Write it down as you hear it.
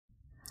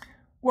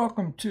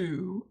Welcome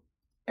to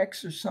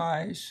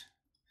exercise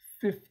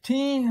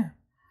 15,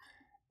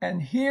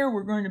 and here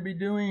we're going to be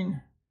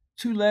doing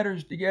two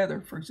letters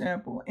together. For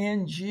example,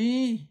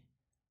 NG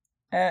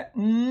at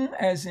N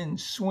as in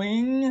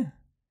swing,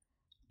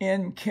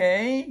 NK,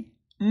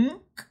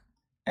 nk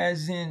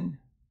as in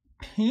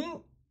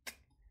pink,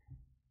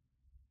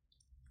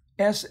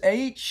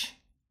 SH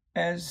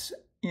as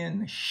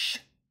in sh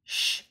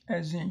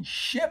as in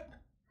ship,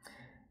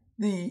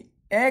 the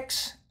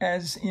X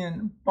as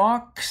in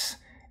box,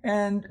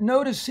 and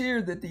notice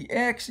here that the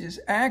X is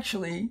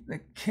actually the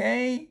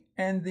K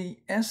and the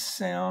S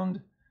sound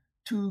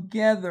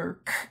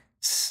together,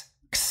 ks,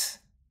 ks,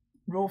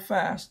 real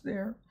fast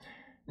there.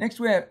 Next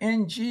we have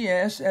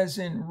NGS as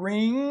in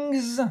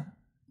rings,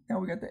 now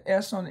we got the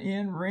S on the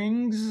end,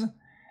 rings,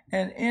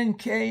 and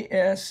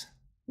NKS,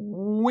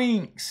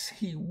 winks,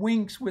 he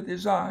winks with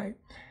his eye.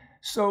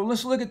 So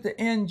let's look at the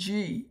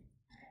NG,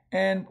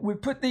 and we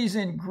put these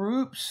in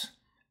groups.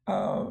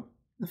 The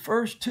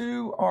first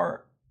two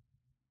are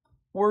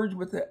words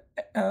with the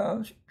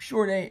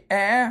short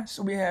A,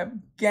 so we have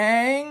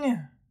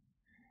gang.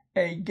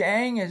 A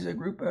gang is a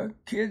group of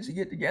kids that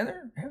get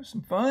together, have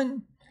some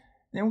fun.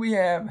 Then we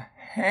have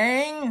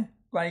hang,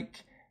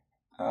 like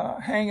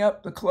hang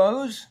up the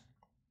clothes.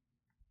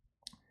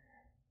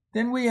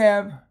 Then we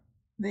have,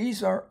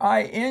 these are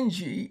ing,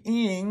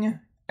 ing,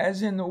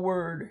 as in the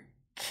word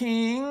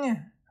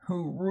king,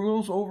 who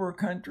rules over a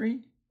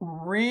country.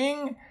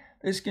 Ring,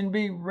 this can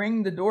be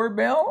ring the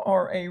doorbell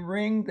or a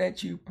ring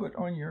that you put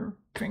on your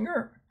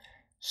finger.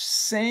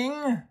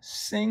 Sing,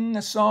 sing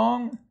a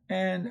song,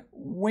 and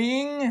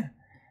wing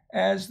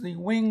as the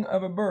wing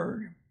of a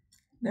bird.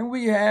 Then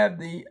we have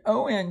the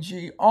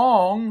ONG,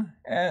 ong,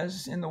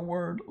 as in the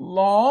word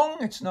long.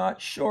 It's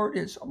not short,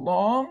 it's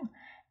long.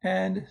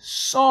 And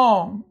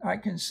song, I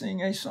can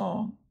sing a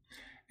song.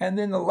 And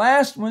then the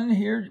last one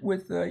here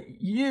with the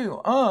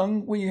U,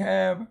 ung, we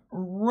have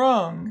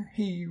rung.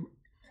 He,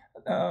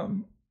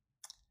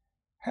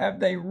 have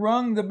they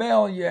rung the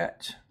bell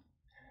yet?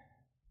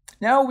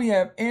 Now we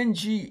have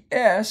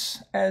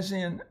NGS as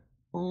in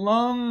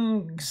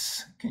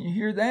lungs. Can you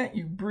hear that?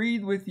 You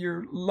breathe with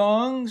your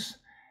lungs.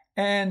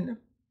 And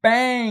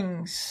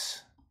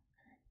bangs.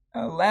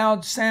 A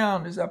loud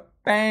sound is a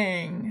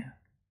bang.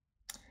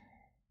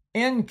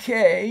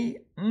 NK,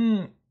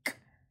 nk.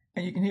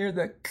 And you can hear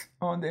the k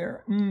on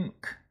there, nk.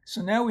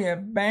 So now we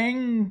have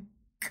bang,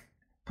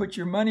 put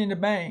your money in the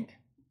bank.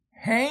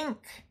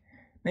 Hank,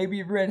 maybe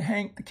you've read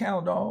Hank the Cow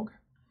Dog.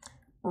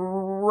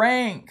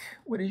 Rank,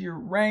 what is your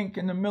rank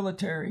in the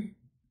military?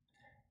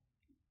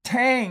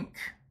 Tank,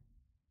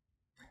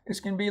 this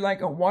can be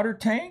like a water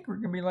tank or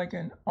it can be like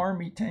an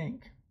army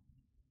tank.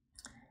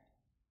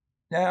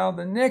 Now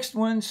the next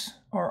ones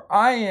are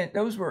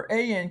those were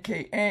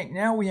A-N-K, ank.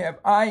 Now we have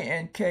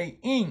I-N-K,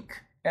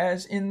 ink,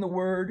 as in the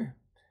word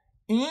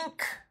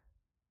ink.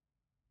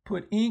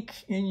 Put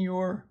ink in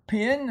your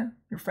pen,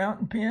 your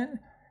fountain pen.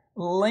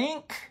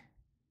 Link,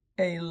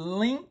 a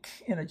link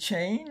in a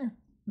chain.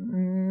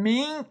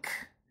 Mink,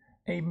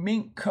 a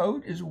mink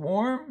coat is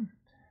warm.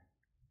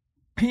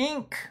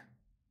 Pink,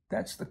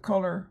 that's the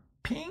color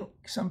pink.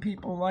 Some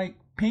people like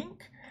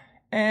pink.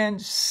 And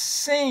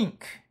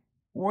sink,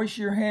 wash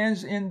your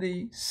hands in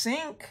the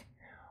sink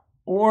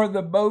or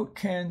the boat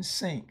can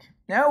sink.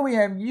 Now we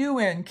have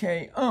UNK,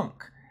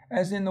 unk,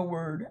 as in the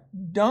word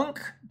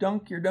dunk,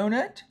 dunk your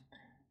donut.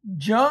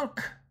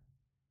 Junk,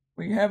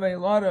 we have a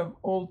lot of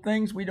old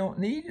things we don't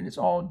need and it's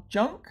all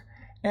junk.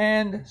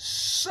 And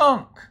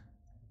sunk,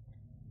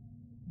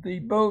 the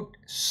boat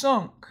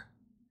sunk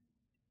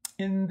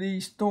in the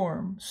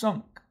storm,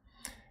 sunk.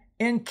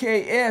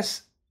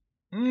 NKS,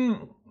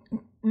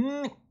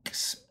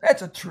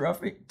 that's a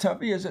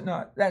toughie, is it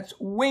not? That's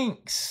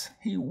winks.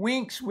 He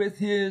winks with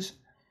his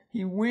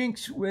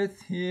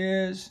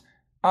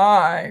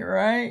eye,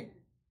 right?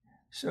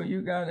 So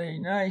you got a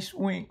nice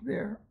wink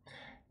there.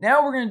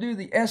 Now we're going to do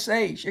the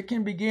SH. It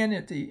can begin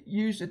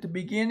used at the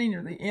beginning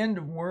or the end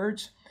of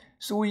words.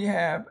 So we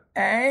have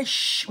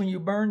ash, when you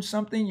burn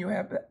something, you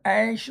have the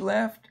ash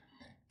left.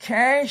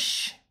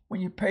 Cash,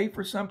 when you pay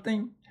for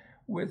something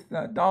with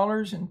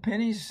dollars and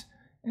pennies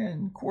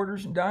and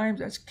quarters and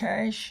dimes, that's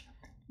cash.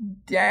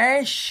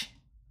 Dash,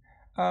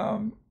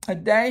 a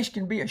dash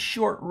can be a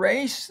short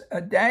race. A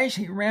dash,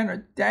 he ran a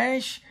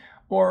dash,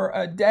 or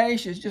a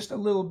dash is just a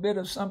little bit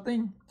of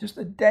something, just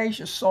a dash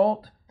of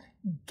salt.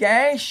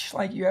 Gash,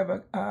 like you have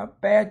a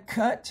bad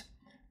cut.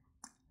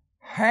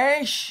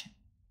 Hash,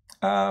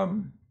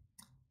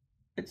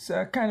 it's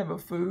kind of a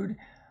food.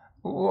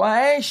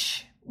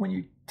 Lash, when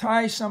you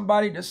tie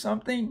somebody to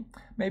something,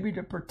 maybe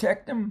to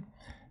protect them.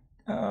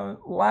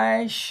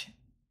 Lash,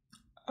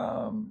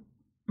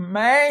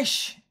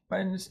 mash,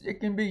 and it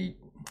can be,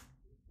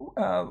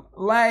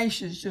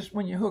 lash is just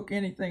when you hook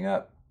anything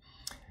up.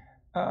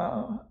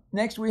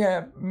 Next we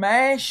have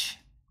mash,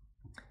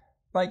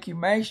 like you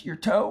mash your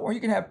toe, or you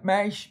can have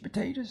mashed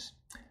potatoes.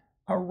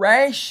 A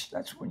rash,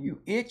 that's when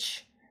you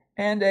itch.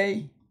 And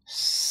a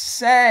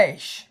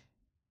sash,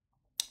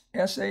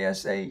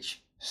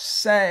 S-A-S-H,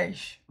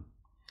 sash.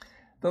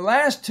 The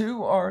last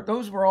two are,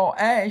 those were all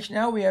ash.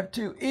 Now we have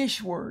two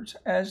ish words,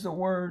 as the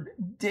word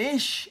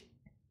dish,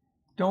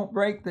 don't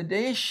break the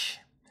dish,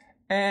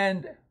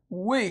 and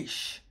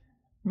wish,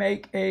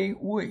 make a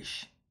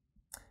wish.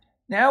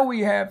 Now we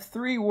have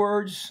three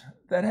words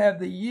that have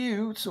the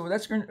U, so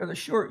that's going to, or the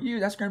short U,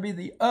 that's going to be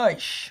the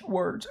ush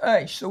words,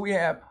 ush. So we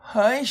have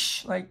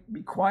hush, like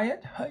be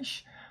quiet,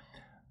 hush.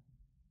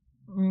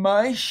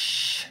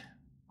 Mush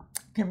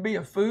can be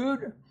a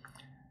food,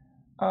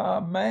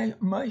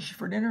 mush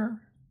for dinner.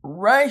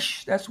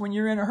 Rush, that's when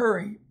you're in a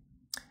hurry,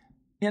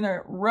 in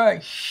a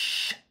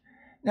rush.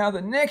 Now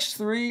the next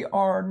three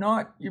are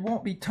not, you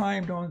won't be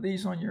timed on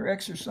these on your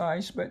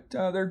exercise, but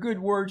they're good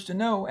words to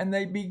know, and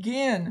they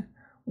begin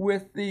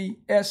with the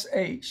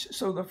SH.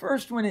 So the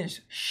first one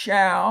is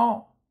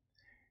shall.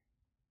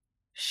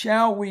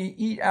 Shall we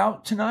eat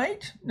out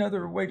tonight?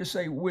 Another way to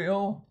say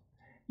will,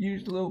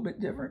 used a little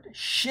bit different.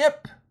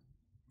 Ship,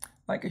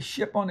 like a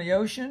ship on the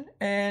ocean,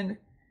 and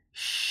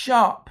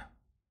shop.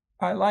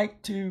 I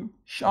like to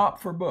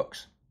shop for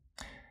books.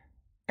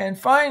 And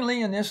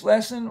finally, in this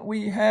lesson,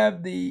 we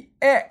have the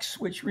X,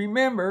 which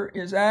remember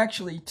is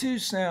actually two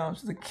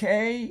sounds, the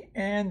K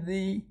and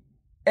the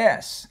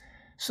S.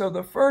 So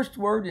the first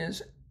word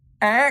is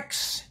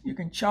axe. You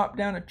can chop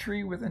down a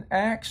tree with an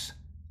axe.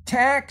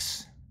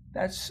 Tax,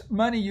 that's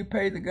money you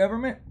pay the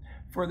government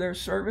for their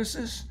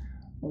services.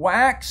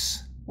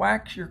 Wax,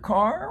 wax your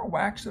car,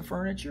 wax the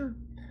furniture.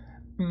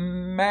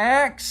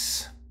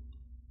 Max,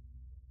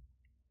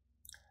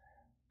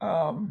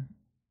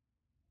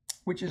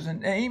 which is a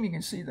name. You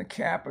can see the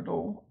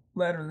capital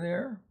letter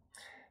there.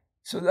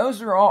 So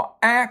those are all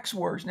axe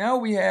words. Now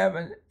we have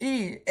an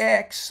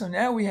EX. So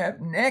now we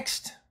have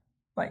next,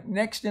 like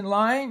next in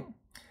line.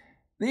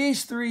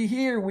 These three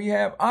here, we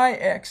have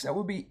IX. That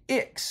would be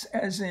Ix,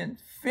 as in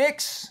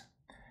fix,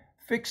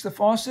 fix the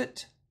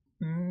faucet.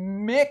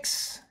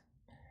 Mix,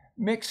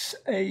 mix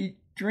a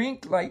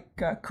drink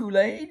like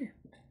Kool-Aid.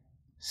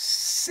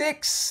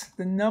 Six,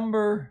 the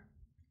number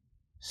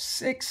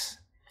 6.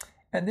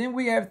 And then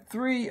we have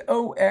three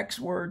OX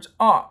words,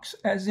 ox,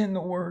 as in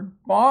the word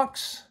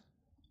box,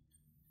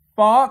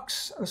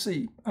 fox, let's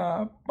see,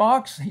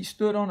 box, he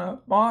stood on a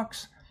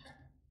box.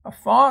 A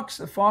fox,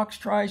 the fox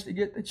tries to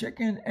get the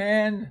chicken,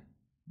 and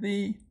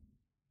the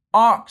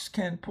ox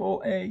can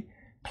pull a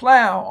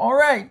plow. All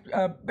right,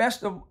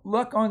 best of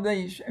luck on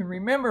these. And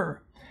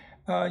remember,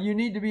 you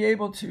need to be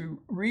able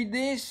to read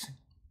these,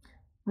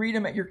 read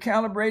them at your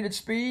calibrated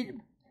speed.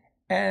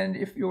 And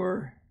if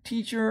your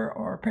teacher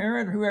or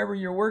parent or whoever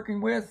you're working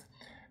with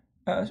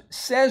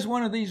says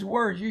one of these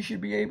words, you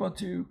should be able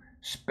to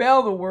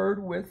spell the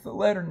word with the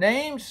letter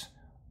names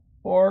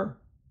or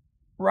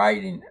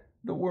writing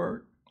the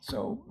word.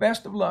 So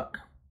best of luck.